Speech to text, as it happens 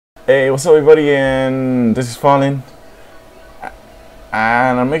Hey, what's up, everybody? And this is Fallen,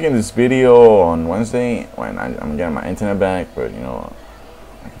 and I'm making this video on Wednesday when I'm getting my internet back. But my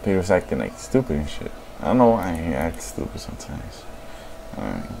computer's acting like stupid and shit. I don't know why he acts stupid sometimes.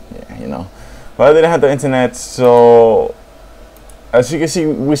 Yeah. But I didn't have the internet, so as you can see,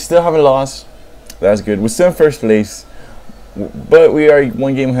 we still haven't lost. That's good. We're still in first place, but we are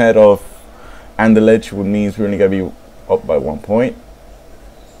one game ahead of Anderlecht, which means we're only gonna be up by 1 point,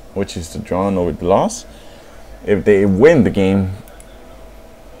 which is the draw over the loss. If they win the game,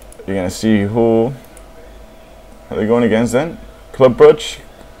 you're gonna see who are they going against then. Club Brugge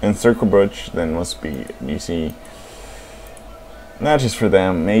and Cercle Brugge then must be easy matches for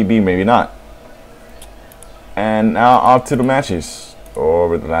them, maybe not. And now off to the matches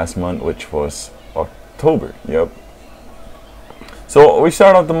over the last month, which was October. Yep. So we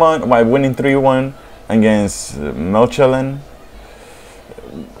start off the month by winning 3-1 against Mechelen.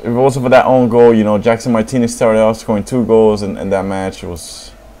 If it wasn't for that own goal, Jackson Martinez started off scoring 2 goals, and that match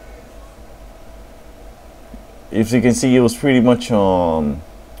was, if you can see, it was pretty much almost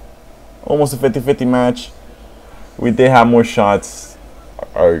a 50-50 match. We did have more shots.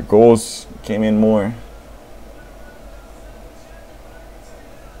 Our goals came in more.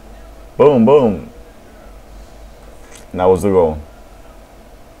 Boom, boom. And that was the goal.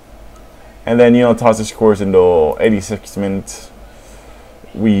 And then, Tosser scores in the 86th minute.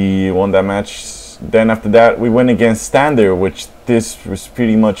 We won that match. Then after that, we went against Standard, which this was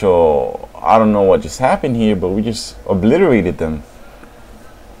pretty much I don't know what just happened here, but we just obliterated them.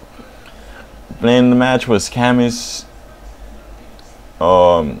 Playing the match was Camis.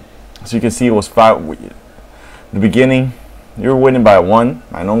 So you can see it was 5. The beginning, you were winning by 1,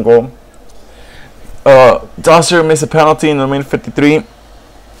 my own goal. Tosser missed a penalty in the minute 53.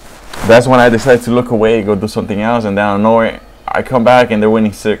 That's when I decided to look away, go do something else, and down nowhere, I come back and they're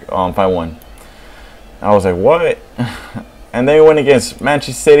winning 5-1. I was like, what? And then we went against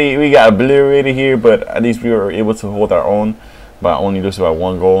Manchester City. We got obliterated here, but at least we were able to hold our own by only losing by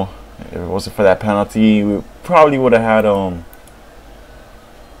 1 goal. If it wasn't for that penalty, we probably would have had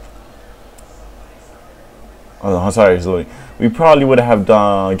we probably would have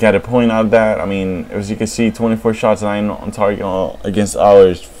got a point out of that. I mean, as you can see, 24 shots, 9 on target against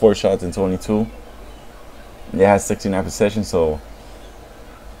ours, 4 shots and 22. They had 69 possession, so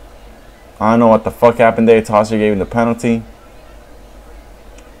I don't know what the fuck happened there. Tosser gave him the penalty.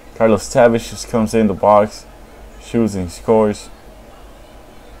 Carlos Tevez just comes in the box, shoots and scores.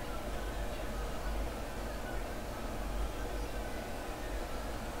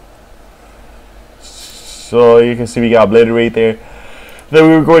 So you can see we got obliterated there. Then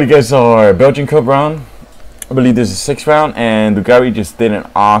we were going against our Belgian Cup round. I believe this is the 6th round, and Dugarry just did an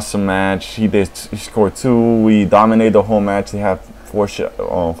awesome match. He scored 2. We dominated the whole match. They had 4 shots,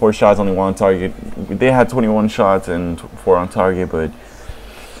 only 1 on target. They had 21 shots and 4 on target, but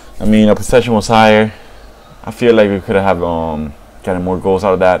I mean, our possession was higher. I feel like we could have gotten more goals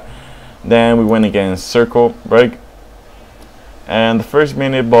out of that. Then we went against Cercle Brugge, and the first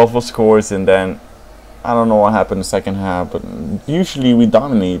minute Buffalo scores, and then I don't know what happened in the second half, but usually we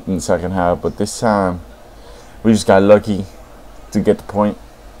dominate in the second half, but this time we just got lucky to get the point.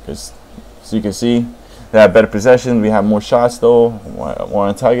 Because, as you can see, they had better possession. We had more shots though, more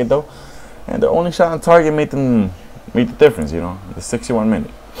on target though, and the only shot on target made the difference. The 61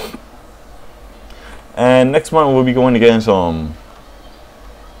 minute. And next month we'll be going against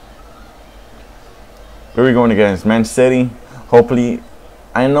Man City. Hopefully,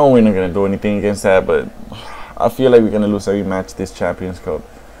 I know we're not gonna do anything against that, but I feel like we're gonna lose every match this Champions Cup.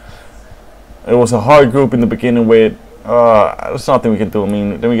 It was a hard group in the beginning with there's nothing we can do. I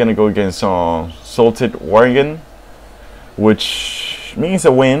mean, then we're gonna go against Salted Waregem, which means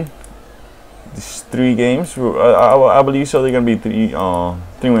a win. These 3 games, I believe so. They're gonna be 3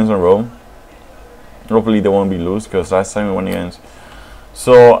 wins in a row. Hopefully they won't be lose, because last time we won against.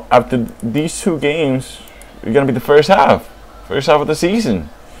 So after these 2 games, we're gonna be the first half of the season.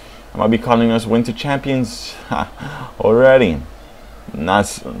 I might be calling us winter champions already. Not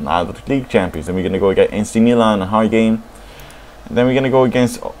the league champions. Then we're gonna go against AC Milan, a hard game. And then we're gonna go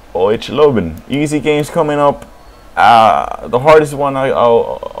against OH Leuven. Easy games coming up. The hardest one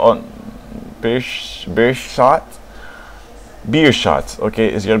on Beerschot. Okay,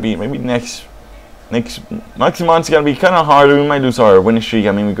 it's gonna be maybe next month's gonna be kind of harder. We might lose our winning streak.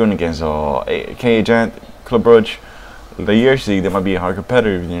 I mean, we're going against KA Gent, Club Brugge. The year they might be a hard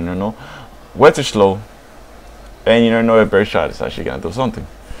competitor, Wetzlar, and you don't know if Beerschot is actually gonna do something.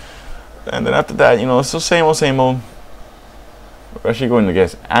 And then after that, it's the same old. We're actually going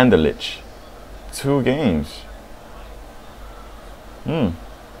against Anderlecht. 2 games.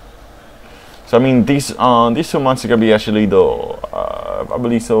 So I mean, these 2 months are gonna be actually the I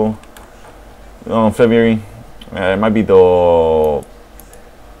believe so. February, it might be the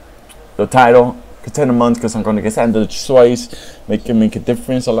title contender month because I'm gonna get sanded twice, make a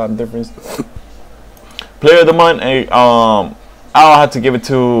difference, a lot of difference. Player of the month, I'll have to give it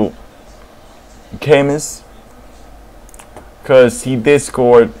to Camus because he did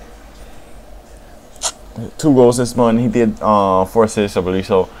score 2 goals this month. He did 4 assists, I believe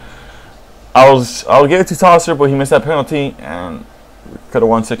so. I'll give it to Tosser, but he missed that penalty and could have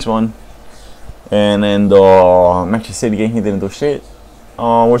won 6-1. And then the Manchester City game, he didn't do shit.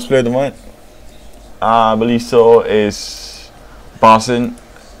 Worst player of the month, I believe so, is Boston.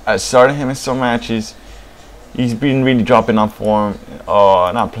 I started him in some matches. He's been really dropping off form,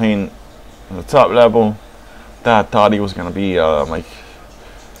 not playing at the top level that I thought he was gonna be, like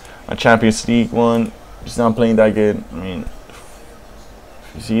a Champions League one. He's not playing that good. I mean,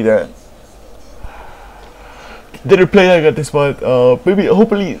 if you see that, didn't play like at this month. Maybe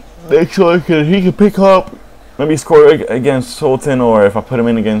hopefully next week he can pick up, maybe score against Sultan, or if I put him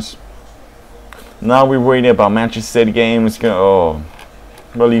in against. Now we're worried about Manchester City game. It's gonna,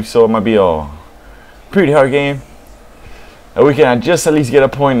 I believe so. It might be a pretty hard game. And we can just at least get a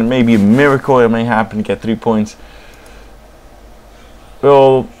point, and maybe a miracle it may happen to get 3 points.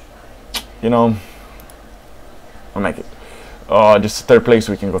 Well, you know, I'll make it. Just 3rd place,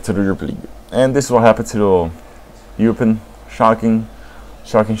 we can go to the Europa League. And this is what happened to the European. Shocking.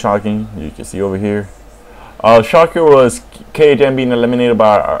 You can see over here. Shocker was KHM being eliminated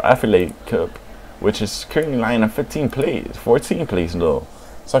by our Affiliate Cup, which is currently lying at 14 place in the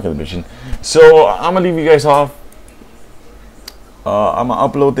soccer division. So I'm gonna leave you guys off. I'm gonna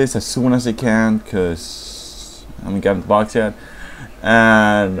upload this as soon as I can because I haven't gotten the box yet,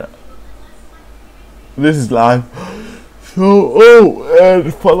 and this is live. So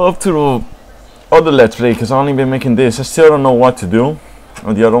and follow up to the other Let's Play because I've only been making this. I still don't know what to do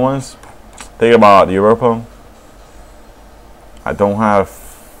on the other ones. Think about the Europa. I don't have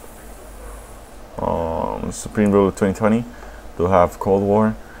Supreme Rule 2020. Do have Cold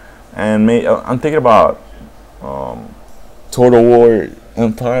War, and I'm thinking about Total War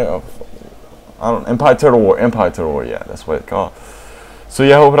Empire. Empire Total War. Yeah, that's what it's called. So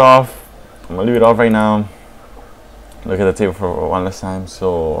yeah, hope it off. I'm gonna leave it off right now. Look at the table for one last time.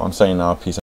 So I'm signing off. Peace out.